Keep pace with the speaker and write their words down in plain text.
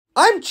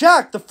I'm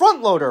Jack, the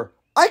front loader.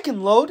 I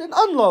can load and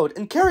unload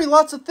and carry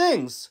lots of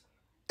things.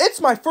 It's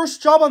my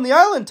first job on the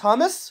island,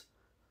 Thomas.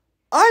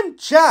 I'm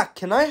Jack,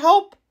 can I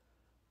help?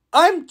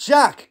 I'm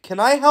Jack, can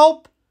I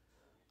help?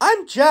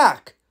 I'm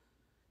Jack.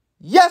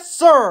 Yes,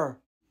 sir.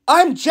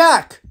 I'm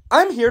Jack.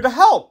 I'm here to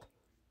help.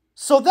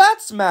 So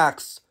that's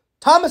Max.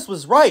 Thomas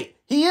was right.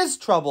 He is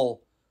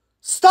trouble.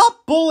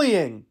 Stop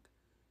bullying.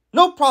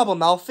 No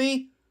problem,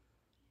 Alfie.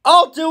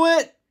 I'll do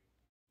it.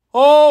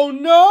 Oh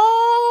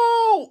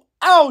no!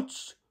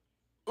 Ouch!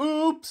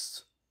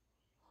 Oops.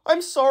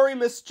 I'm sorry,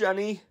 Miss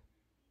Jenny.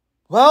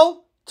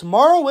 Well,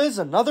 tomorrow is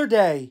another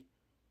day.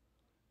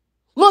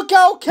 Look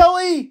out,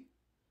 Kelly!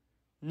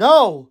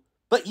 No,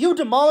 but you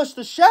demolished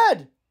the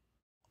shed.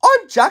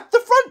 I'm Jack the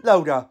front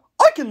loader.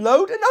 I can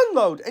load and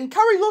unload and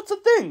carry lots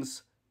of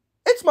things.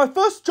 It's my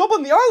first job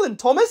on the island,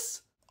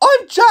 Thomas.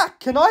 I'm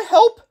Jack, can I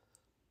help?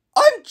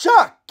 I'm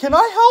Jack, can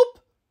I help?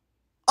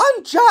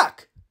 I'm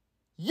Jack.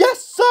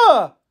 Yes,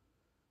 sir.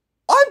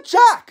 I'm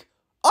Jack.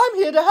 I'm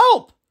here to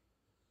help.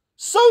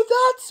 So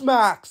that's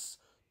Max.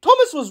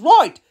 Thomas was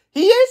right.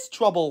 He is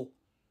trouble.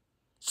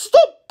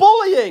 Stop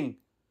bullying.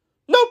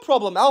 No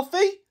problem,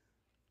 Alfie.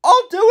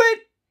 I'll do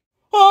it.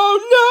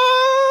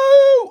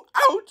 Oh no!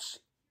 Ouch!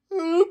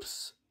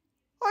 Oops.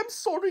 I'm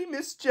sorry,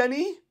 Miss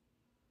Jenny.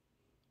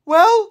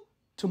 Well,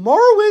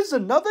 tomorrow is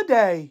another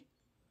day.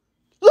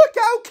 Look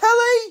out,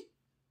 Kelly!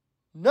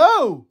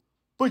 No,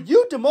 but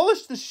you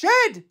demolished the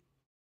shed.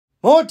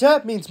 More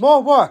dirt means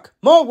more work.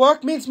 More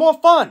work means more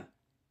fun.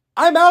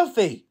 I'm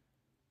Alfie.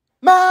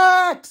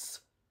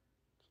 Max!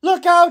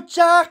 Look out,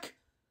 Jack!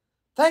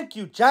 Thank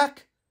you,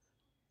 Jack.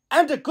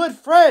 And a good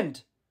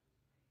friend.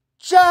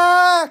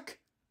 Jack!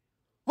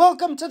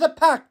 Welcome to the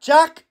pack,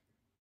 Jack.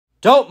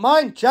 Don't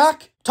mind,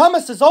 Jack.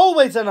 Thomas is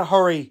always in a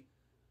hurry.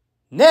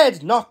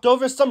 Ned knocked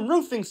over some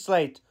roofing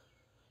slate.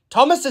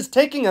 Thomas is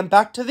taking him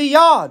back to the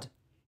yard.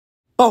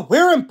 But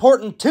we're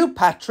important too,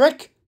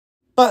 Patrick.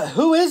 But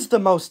who is the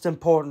most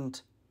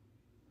important?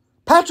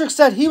 Patrick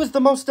said he was the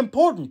most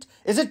important.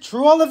 Is it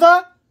true,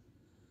 Oliver?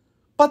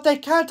 But they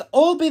can't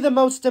all be the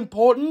most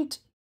important.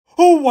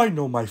 Oh, I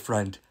know, my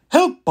friend.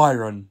 Help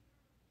Byron.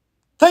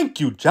 Thank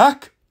you,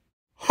 Jack.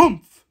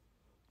 Humph.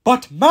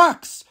 But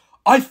Max,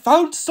 I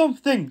found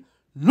something.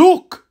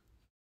 Look.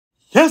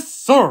 Yes,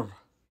 sir.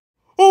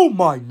 Oh,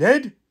 my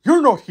Ned,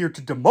 you're not here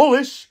to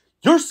demolish.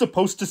 You're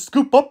supposed to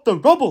scoop up the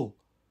rubble.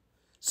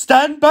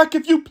 Stand back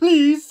if you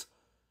please.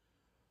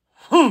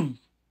 Oh,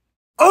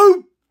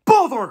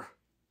 bother.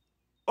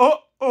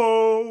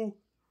 Uh-oh.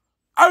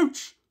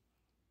 Ouch.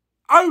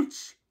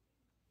 Ouch.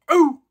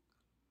 Oh.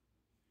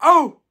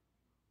 Oh.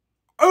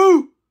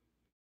 Oh.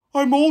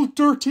 I'm all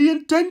dirty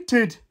and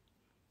dented.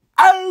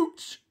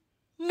 Ouch.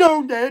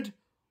 No, Ned.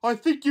 I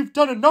think you've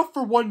done enough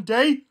for one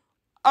day.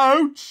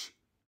 Ouch.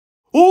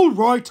 All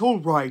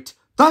right.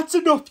 That's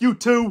enough, you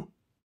two.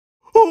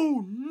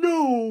 Oh,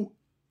 no.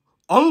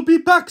 I'll be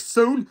back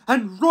soon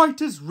and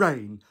right as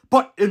rain.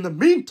 But in the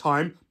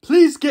meantime,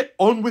 please get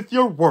on with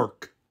your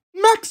work.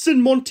 Max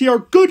and Monty are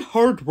good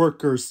hard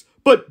workers.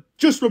 But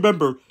just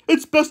remember,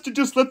 it's best to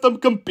just let them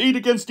compete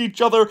against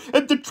each other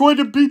and to try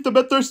to beat them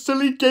at their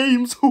silly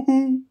games.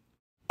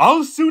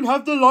 I'll soon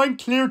have the line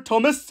cleared,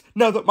 Thomas,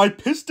 now that my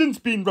piston's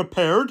been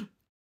repaired.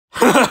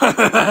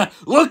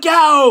 Look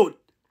out!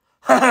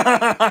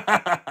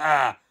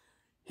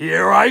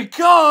 Here I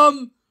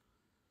come!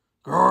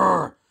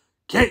 Grr,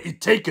 can't you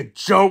take a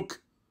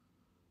joke?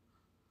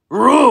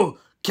 Roo,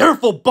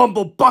 careful,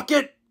 Bumble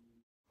Bucket!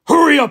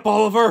 Hurry up,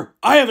 Oliver!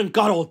 I haven't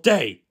got all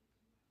day!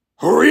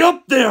 Hurry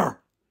up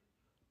there!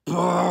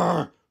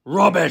 Brr,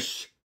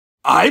 rubbish!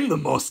 I'm the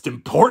most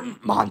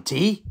important,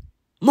 Monty!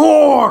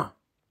 More!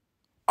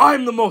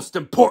 I'm the most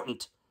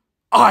important!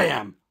 I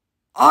am!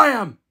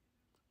 Ah!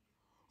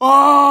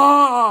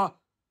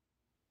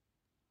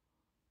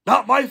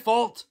 Not my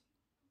fault!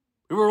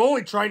 We were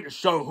only trying to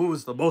show who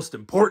was the most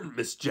important,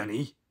 Miss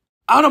Jenny.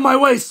 Out of my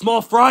way,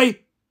 small fry!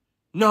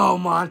 No,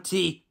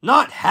 Monty,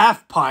 not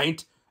half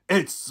pint.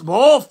 It's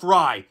small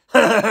fry.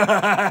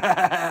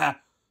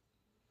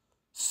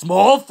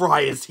 Small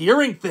fry is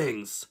hearing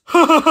things.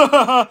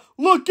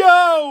 Look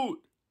out!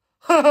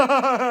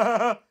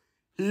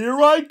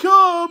 Here I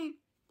come.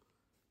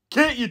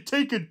 Can't you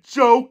take a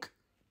joke?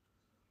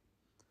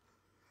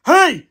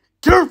 Hey,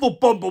 careful,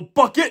 Bumble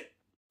Bucket.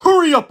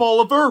 Hurry up,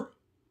 Oliver.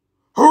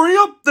 Hurry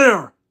up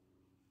there.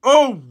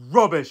 Oh,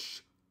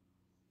 rubbish.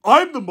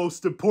 I'm the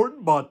most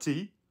important,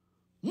 Monty.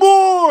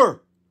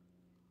 More!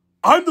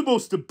 I'm the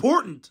most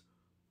important.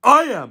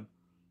 I am.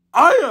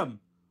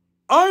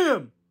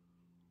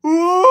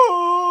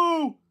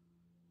 Whoa!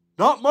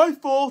 Not my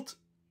fault.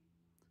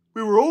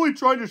 We were only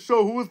trying to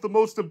show who was the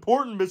most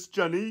important, Miss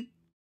Jenny.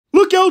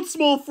 Look out,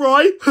 small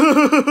fry.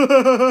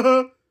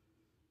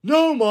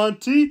 No,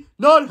 Monty,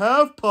 not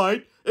half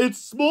pint. It's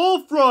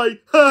small fry.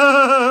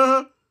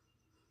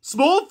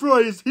 Small fry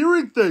is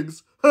hearing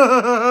things.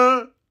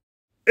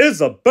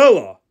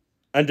 Isabella,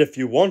 and if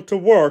you want to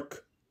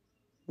work.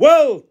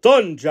 Well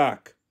done,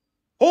 Jack.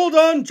 Hold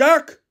on,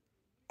 Jack.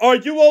 Are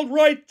you all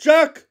right,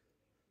 Jack?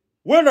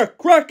 We're a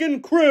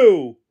cracking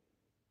crew.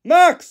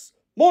 Max!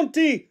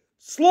 Monty!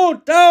 Slow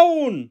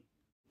down!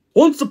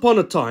 Once upon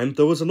a time,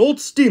 there was an old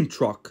steam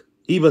truck.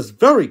 He was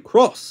very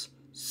cross.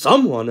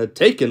 Someone had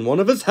taken one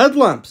of his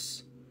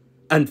headlamps.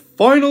 And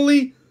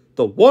finally,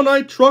 the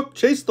one-eyed truck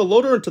chased the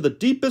loader into the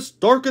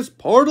deepest, darkest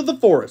part of the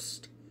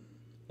forest.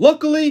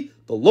 Luckily,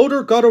 the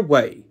loader got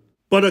away.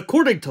 But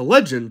according to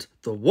legend,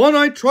 the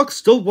one-eyed truck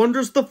still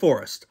wanders the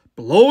forest,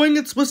 blowing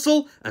its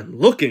whistle and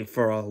looking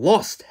for a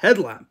lost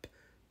headlamp.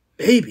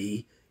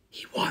 Maybe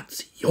he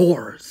wants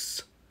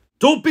yours.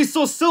 Don't be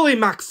so silly,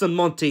 Max and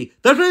Monty.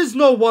 There is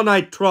no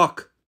one-eyed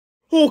truck.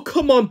 Oh,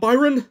 come on,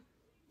 Byron.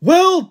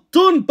 Well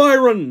done,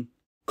 Byron.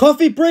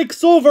 Coffee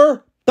break's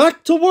over.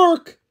 Back to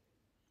work.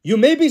 You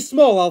may be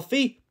small,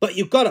 Alfie, but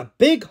you got a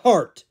big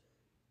heart.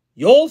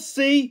 You'll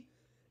see.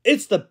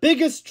 It's the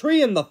biggest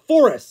tree in the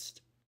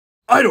forest.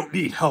 I don't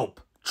need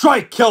help.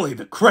 Try Kelly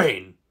the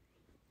crane.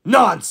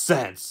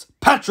 Nonsense.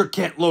 Patrick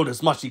can't load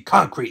his mushy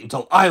concrete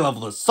until I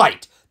level the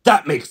site.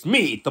 That makes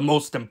me the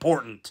most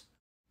important.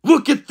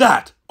 Look at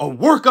that! A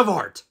work of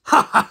art!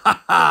 Ha ha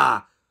ha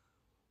ha!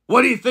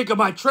 What do you think of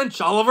my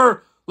trench,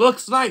 Oliver?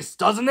 Looks nice,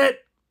 doesn't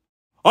it?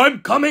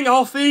 I'm coming,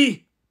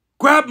 Alfie!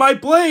 Grab my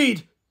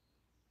blade!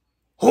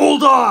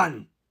 Hold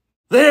on!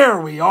 There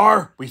we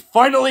are! We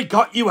finally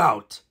got you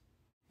out!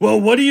 Well,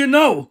 what do you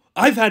know?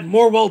 I've had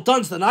more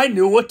well-dones than I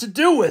knew what to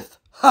do with!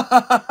 Ha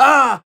ha ha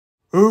ha!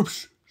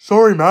 Oops,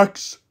 sorry,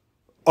 Max.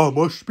 I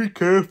must be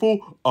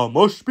careful, I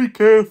must be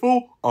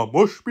careful, I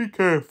must be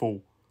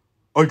careful.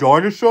 A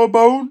dinosaur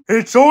bone?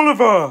 It's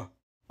Oliver!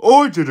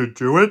 I didn't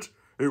do it.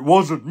 It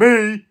wasn't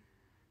me.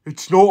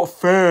 It's not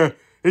fair.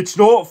 It's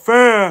not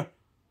fair.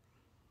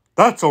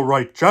 That's all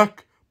right,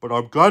 Jack, but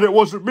I'm glad it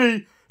wasn't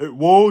me. It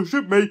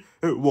wasn't me.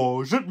 It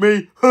wasn't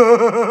me.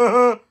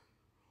 Our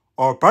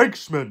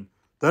banksmen,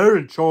 they're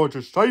in charge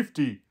of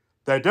safety.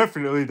 They're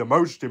definitely the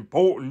most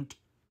important.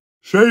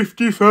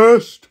 Safety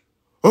first.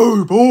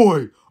 Oh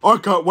boy, I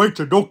can't wait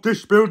to knock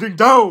this building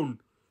down.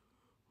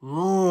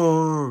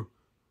 Oh.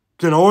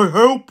 Can I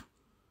help?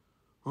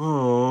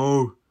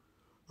 Oh,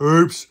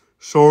 oops,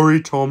 sorry,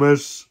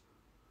 Thomas.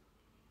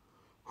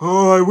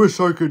 Oh, I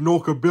wish I could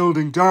knock a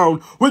building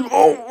down with...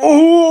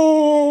 Oh!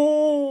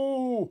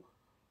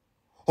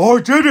 I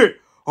did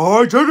it!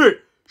 I did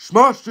it!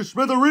 Smashed to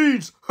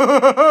smithereens!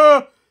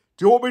 Do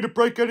you want me to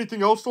break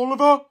anything else,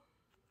 Oliver?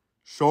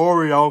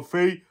 Sorry,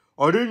 Alfie.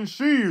 I didn't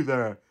see you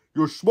there.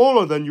 You're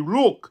smaller than you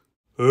look.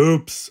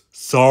 Oops,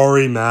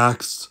 sorry,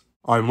 Max.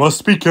 I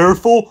must be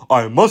careful,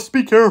 I must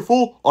be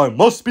careful, I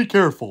must be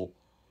careful.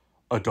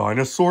 A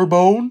dinosaur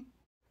bone?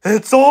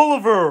 It's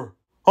Oliver!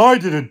 I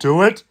didn't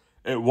do it.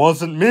 It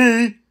wasn't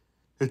me.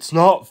 It's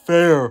not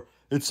fair.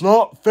 It's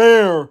not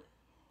fair.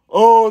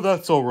 Oh,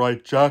 that's all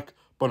right, Jack,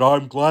 but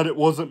I'm glad it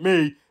wasn't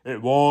me.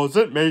 It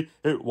wasn't me.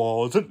 It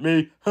wasn't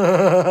me.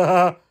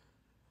 Our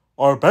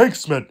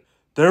banksmen,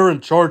 they're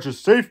in charge of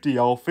safety,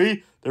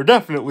 Alfie. They're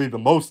definitely the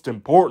most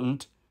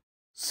important.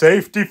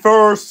 Safety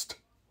first.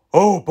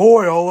 Oh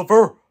boy,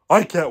 Oliver,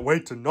 I can't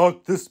wait to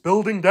knock this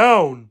building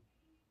down.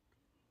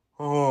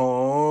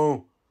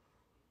 Oh,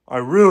 I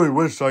really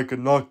wish I could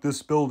knock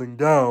this building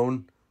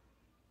down.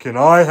 Can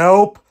I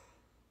help?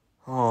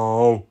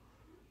 Oh,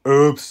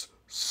 oops,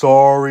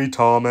 sorry,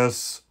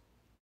 Thomas.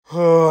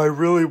 I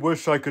really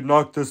wish I could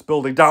knock this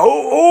building down.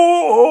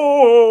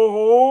 Oh!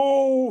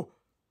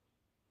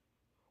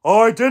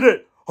 I did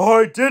it!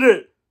 I did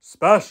it!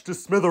 Smashed to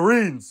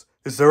smithereens.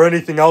 Is there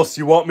anything else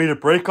you want me to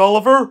break,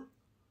 Oliver?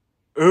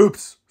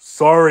 Oops,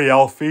 sorry,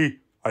 Alfie.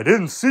 I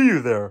didn't see you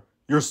there.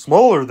 You're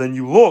smaller than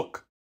you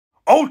look.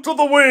 Out of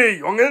the way,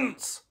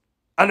 youngins!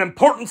 An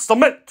important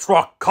cement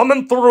truck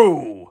coming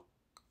through.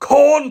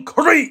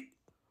 Concrete!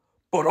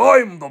 But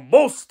I'm the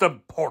most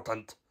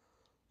important.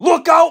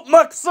 Look out,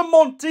 Max and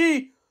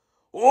Monty!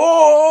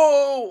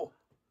 Oh!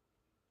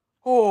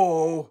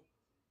 Oh!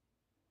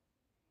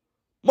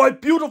 My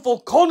beautiful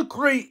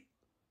concrete!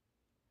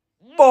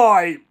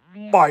 I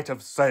might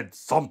have said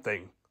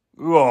something.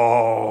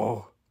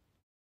 Oh!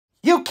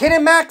 You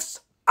kidding,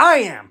 Max? I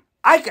am.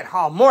 I can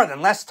haul more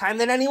than less time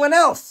than anyone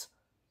else.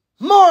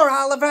 More,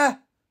 Oliver!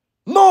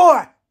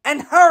 More!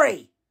 And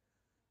hurry!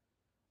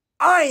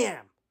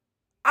 I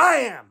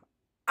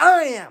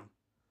am.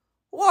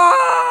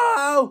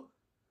 Whoa!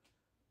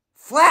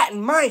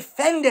 Flatten my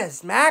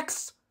fenders,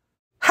 Max.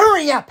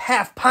 Hurry up,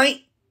 Half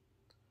Pint.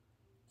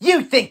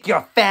 You think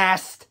you're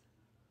fast?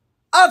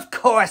 Of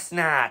course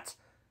not.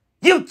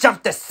 You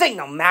jumped the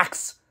signal,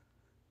 Max.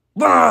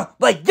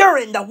 Like you're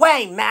in the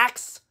way,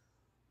 Max.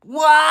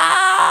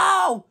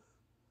 Whoa!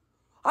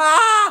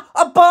 Ah,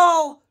 a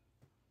ball!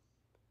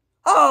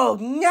 Oh,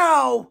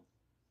 no!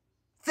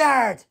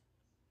 Third,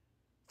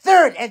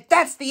 and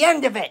that's the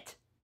end of it.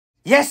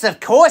 Yes, of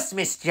course,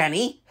 Miss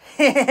Jenny.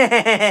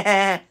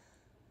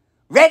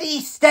 Ready,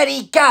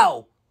 steady,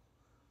 go.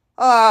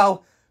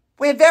 Oh,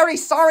 we're very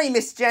sorry,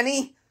 Miss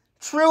Jenny.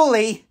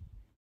 Truly.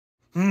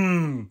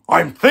 I'm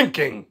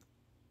thinking.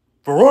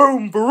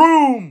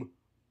 Vroom!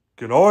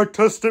 Can I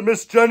test it,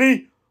 Miss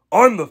Jenny?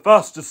 I'm the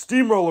fastest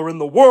steamroller in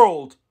the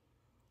world.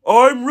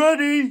 I'm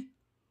ready.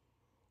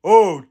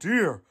 Oh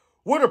dear,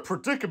 what a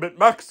predicament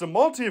Max and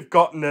Monty have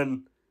gotten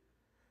in.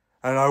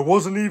 And I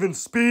wasn't even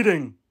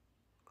speeding.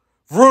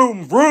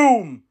 Vroom,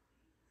 vroom!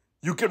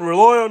 You can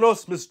rely on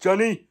us, Miss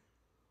Jenny.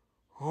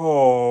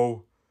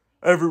 Oh,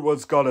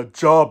 everyone's got a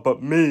job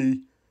but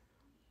me.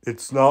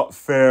 It's not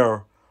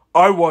fair.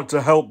 I want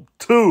to help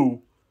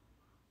too.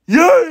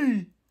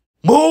 Yay!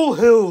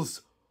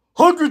 Molehills!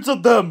 Hundreds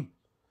of them!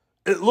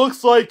 It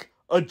looks like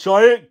a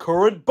giant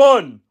currant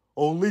bun,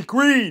 only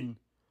green.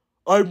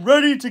 I'm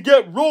ready to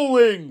get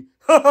rolling!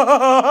 Ha ha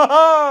ha ha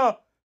ha!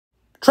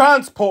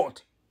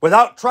 Transport!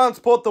 Without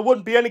transport there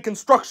wouldn't be any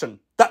construction.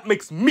 That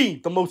makes me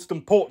the most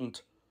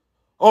important.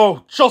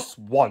 Oh, just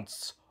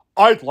once.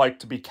 I'd like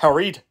to be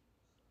carried.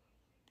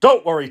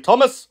 Don't worry,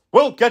 Thomas.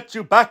 We'll get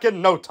you back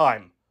in no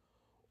time.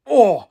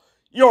 Oh,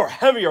 you're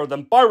heavier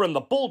than Byron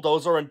the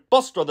bulldozer and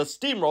Buster the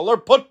steamroller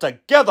put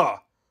together.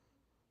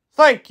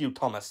 Thank you,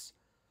 Thomas.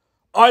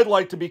 I'd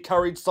like to be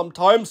carried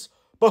sometimes,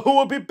 but who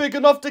would be big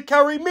enough to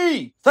carry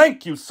me?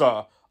 Thank you,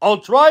 sir. I'll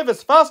drive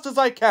as fast as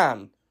I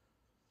can.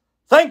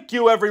 Thank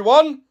you,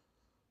 everyone.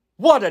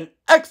 What an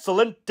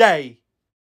excellent day.